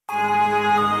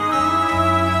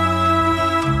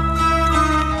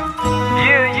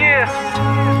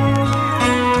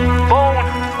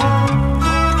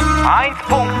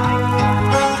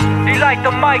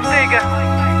am Mic, Digga.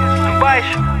 Du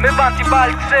weißt, wir wollen die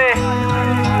Wält gseh.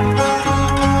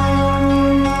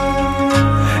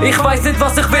 Ich weiß nicht,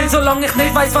 was ich will, solange ich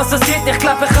nicht weiß, was passiert. Ich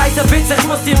glaub, ich reise bis ich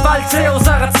muss die Welt sehen aus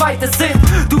einer zweiten Sicht.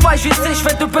 Du weißt, wie es ist,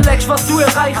 wenn du überlegst, was du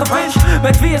erreichen willst.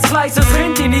 Wenn du wie ein kleines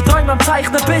Kind deine Träume am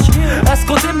Zeichnen bist. Es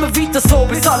geht immer weiter so,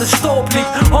 bis alles stehen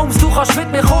bleibt. Holmes, du kannst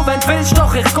mit mir kommen, wenn du willst,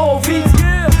 doch ich geh weit.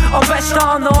 Am besten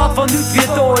an einer Art, wo nichts wie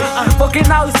da ist. Wo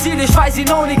genau das Ziel ist, weiss ich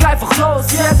noch nicht, einfach los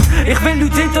jetzt. Ich will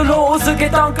nichts hinterlassen,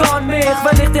 Gedanken an mich.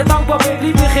 Wenn ich dir dankbar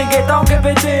bin, bleib ich in Gedanken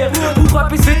bei dir. Brauch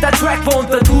etwas für den Track, wo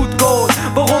unter die Haut geht.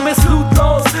 Warum ist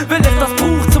lautlos? Weil ich das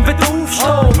brauch zum wieder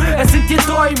aufstehen. Es sind die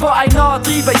Träume, die einen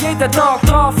antreiben. Jeden Tag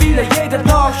dran feilen, jeden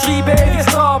Tag schreiben, ewig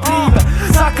dranbleiben.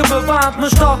 Sagen wir, während wir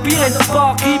stark Bier in der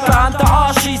Bar kippen. An den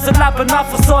Arsch schiessen, leben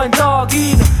einfach so einen Tag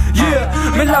rein. Yeah,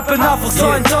 wir leben einfach so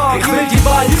einen Tag. Ich will die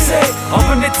Welt sehen,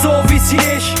 aber nicht so wie sie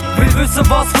ist. Will wissen,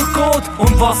 was vergeht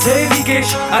und was ewig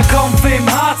ist. Ein Kampf im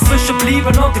Herz zwischen bleiben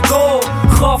oder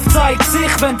gehen. Kraft zeigt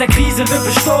sich, wenn der Krise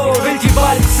übersteht. Will die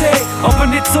Welt sehen, aber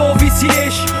nicht so wie sie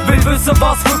ist. Will wissen,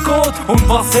 was vergeht und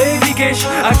was ewig ist.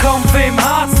 Ein Kampf im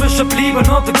Herz zwischen bleiben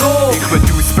oder gehen. Ich will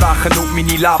ausbrechen und meine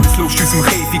Lebenslust aus dem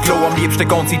Käfig lassen. Am liebsten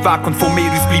ganz weit weg und von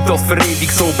mir aus bleibt das für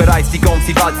ewig so. Bereist die ganze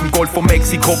Welt vom Golf von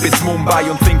Mexiko bis Mumbai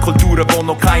und finde Kulturen, die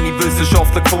noch keine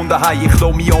Wissenschaftler gefunden haben. Ich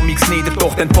lasse mich amix nieder,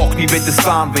 doch dann packt mich wieder das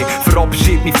Fernweh.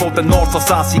 Verabschied mich von den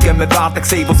Nordsassigen. Wir werden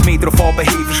sehen, was mir drauf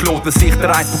abheben schlägt. Was sich der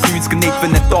 1.90 nicht,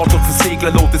 wenn ein Tatort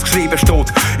versegeln lässt, es geschrieben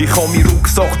steht. Ich habe meinen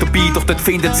Rucksack dabei, doch dort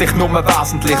findet sich nur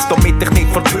Wesentliches. Damit ich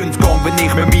nicht vor die Hunde gehe, wenn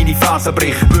ich mir meine Fersen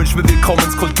brich. Wünsch mir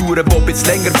Willkommenskulturen, die ein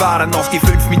bisschen länger wären als die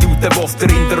 5 Minuten, was der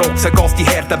in der Ochsengasse die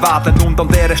Härten werden. Und an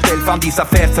dieser Stelle fand ich es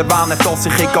fair zu erwähnen, dass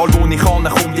ich, egal wo ich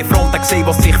ankomme, die Fronten sehe,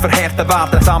 was sich verhärten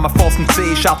werden. Zusammenfassend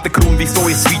gesehen ist auch der Grund, wieso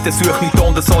ich es weiter suche. Nicht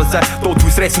anders als ein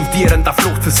daraus resultierender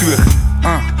Fluchtversuch.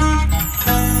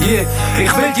 Yeah,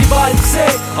 ich will die Welt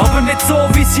sehen, aber nicht so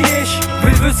wie sie ist.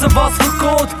 Will wissen, was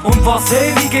vergeht und was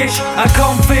ewig ist. Ein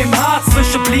Kampf im Herz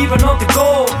zwischen bleiben oder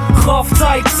gehen. Kraft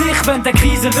zeigt sich, wenn der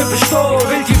Krise übersteht.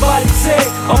 Will die Welt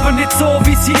sehen, aber nicht so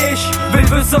wie sie ist.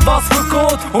 Will wissen, was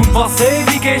vergeht und was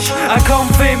ewig ist. Ein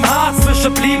Kampf im Herz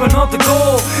zwischen bleiben oder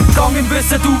gehen. Gang im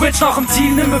Wissen, du willst nach dem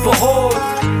Ziel nicht mehr überholen.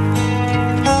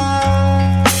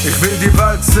 Ich will die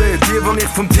Welt sehen, die ich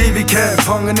vom TV kenn.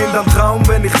 Fangen in den Traum,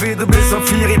 wenn ich wieder bis am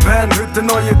 4 Uhr penn. Heute ein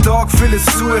neuer Tag, vieles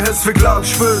zu, es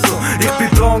verglaubst später. Ich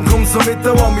bin dran, komm so mit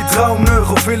an mein Traum näher.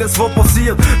 Vieles, was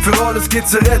passiert, für alles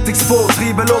gibt's ein Rettungsboot.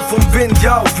 Treiben auf vom Wind,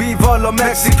 ja, viva la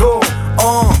Mexiko.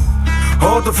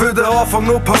 Oder für den Anfang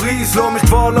nur Paris, lass mich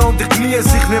fallen und ich genieße.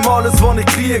 Ich nehm alles, was ich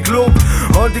kriege, glaub.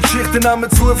 All die Geschichten nehmen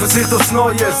Zuversicht aufs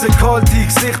Neue. Sind kalte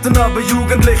Gesichter, aber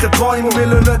jugendliche Träume. Und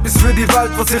will etwas für die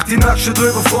Welt, was sich die Nächsten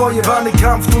drüber freuen. Wenn ich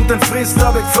kämpft und dann frisst,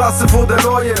 hab ich gefressen von der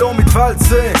Neuen. Lass mich die Welt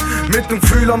sehen, mit dem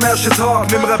Gefühl am ersten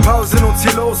Tag. Nimm eine Pause und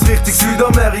zieh los, Richtung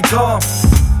Südamerika.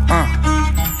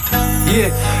 Yeah,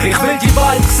 ich will die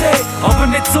Welt sehen, aber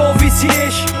nicht so wie sie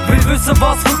ist. Will wissen,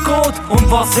 was vergeht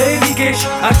und was ewig ist.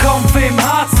 Ein Kampf im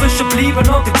Herz zwischen bleiben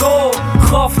oder gehen.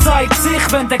 Kraft zeigt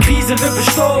sich, wenn der Krise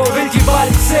übersteht. Will die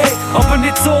Welt sehen, aber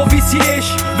nicht so wie sie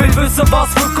ist. Will wissen, was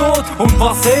vergeht und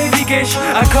was ewig ist.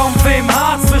 Ein Kampf im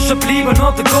Herz zwischen bleiben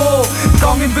oder gehen.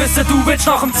 Gang im Wissen, du willst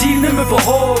nach dem Ziel nicht mehr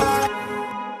überholen.